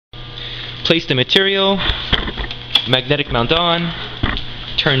place the material, magnetic mount on,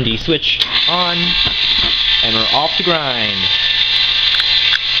 turn the switch on, and we're off to grind.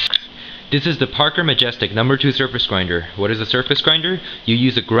 This is the Parker Majestic No. 2 surface grinder. What is a surface grinder? You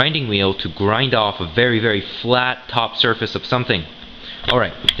use a grinding wheel to grind off a very, very flat top surface of something.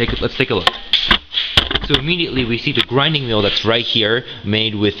 Alright, let's take a look. So immediately we see the grinding wheel that's right here,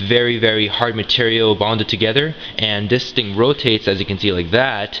 made with very, very hard material bonded together, and this thing rotates, as you can see, like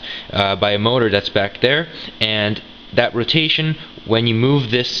that, by a motor that's back there, and that rotation, when you move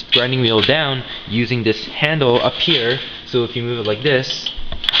this grinding wheel down using this handle up here, so if you move it like this,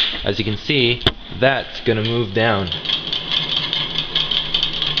 as you can see, that's gonna move down.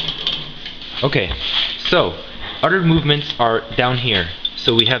 Okay, so other movements are down here.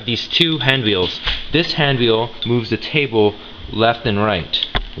 So we have these two hand wheels. This hand wheel moves the table left and right.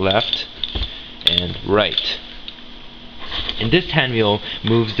 Left and right. And this hand wheel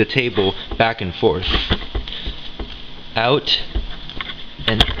moves the table back and forth. Out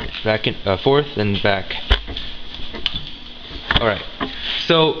and back and forth and back. Alright,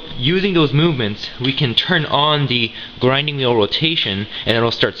 so using those movements we can turn on the grinding wheel rotation and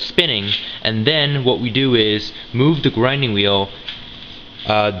it'll start spinning, and then what we do is move the grinding wheel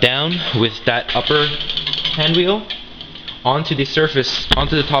down with that upper hand wheel onto the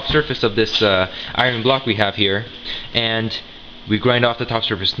top surface of this iron block we have here, and we grind off the top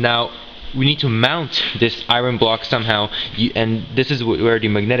surface. Now we need to mount this iron block somehow, and this is where the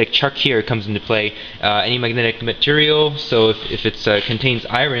magnetic chuck here comes into play. Any magnetic material, so if it contains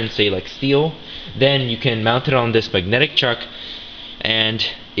iron, say like steel, then you can mount it on this magnetic chuck and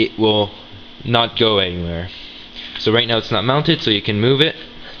it will not go anywhere. So right now it's not mounted, so you can move it,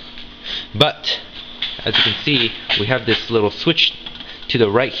 but as you can see we have this little switch to the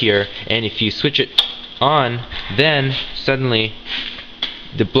right here, and if you switch it on, then suddenly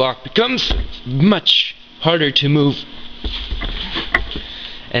the block becomes much harder to move.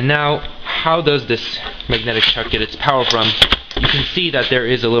 And now, how does this magnetic chuck get its power from? You can see that there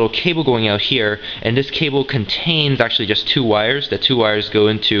is a little cable going out here, and this cable contains actually just two wires. The two wires go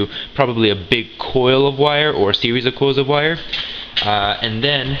into probably a big coil of wire or a series of coils of wire. And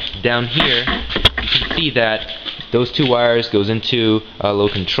then down here you can see that those two wires goes into a low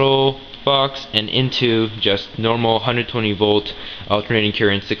control box and into just normal 120 volt alternating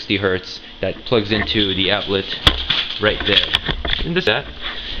current 60 Hertz that plugs into the outlet right there.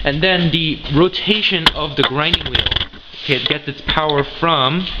 And then the rotation of the grinding wheel gets its power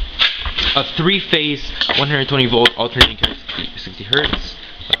from a three-phase 120 volt alternating current 60 Hertz.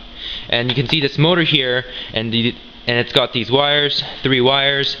 And you can see this motor here, and it's got these wires, three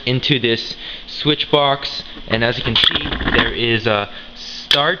wires, into this switch box, and as you can see there is a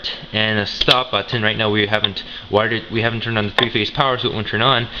start and a stop button. Right now we haven't turned on the three-phase power, so it won't turn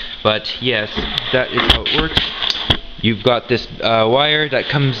on, but yes, that is how it works. You've got this wire that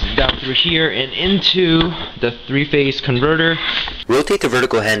comes down through here and into the three-phase converter. Rotate the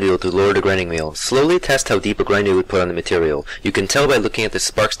vertical hand wheel to lower the grinding wheel. Slowly test how deep a grinding would put on the material. You can tell by looking at the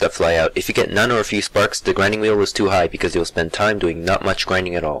sparks that fly out. If you get none or a few sparks, the grinding wheel is too high because you'll spend time doing not much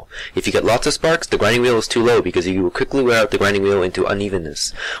grinding at all. If you get lots of sparks, the grinding wheel is too low because you will quickly wear out the grinding wheel into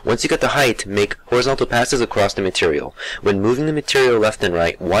unevenness. Once you get the height, make horizontal passes across the material. When moving the material left and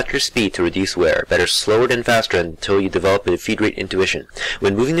right, watch your speed to reduce wear. Better slower than faster until you develop a feed rate intuition.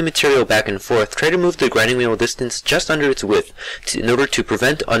 When moving the material back and forth, try to move the grinding wheel distance just under its width in order to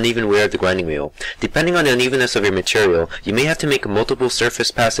prevent uneven wear of the grinding wheel. Depending on the unevenness of your material, you may have to make multiple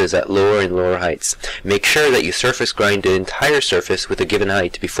surface passes at lower and lower heights. Make sure that you surface grind the entire surface with a given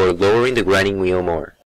height before lowering the grinding wheel more.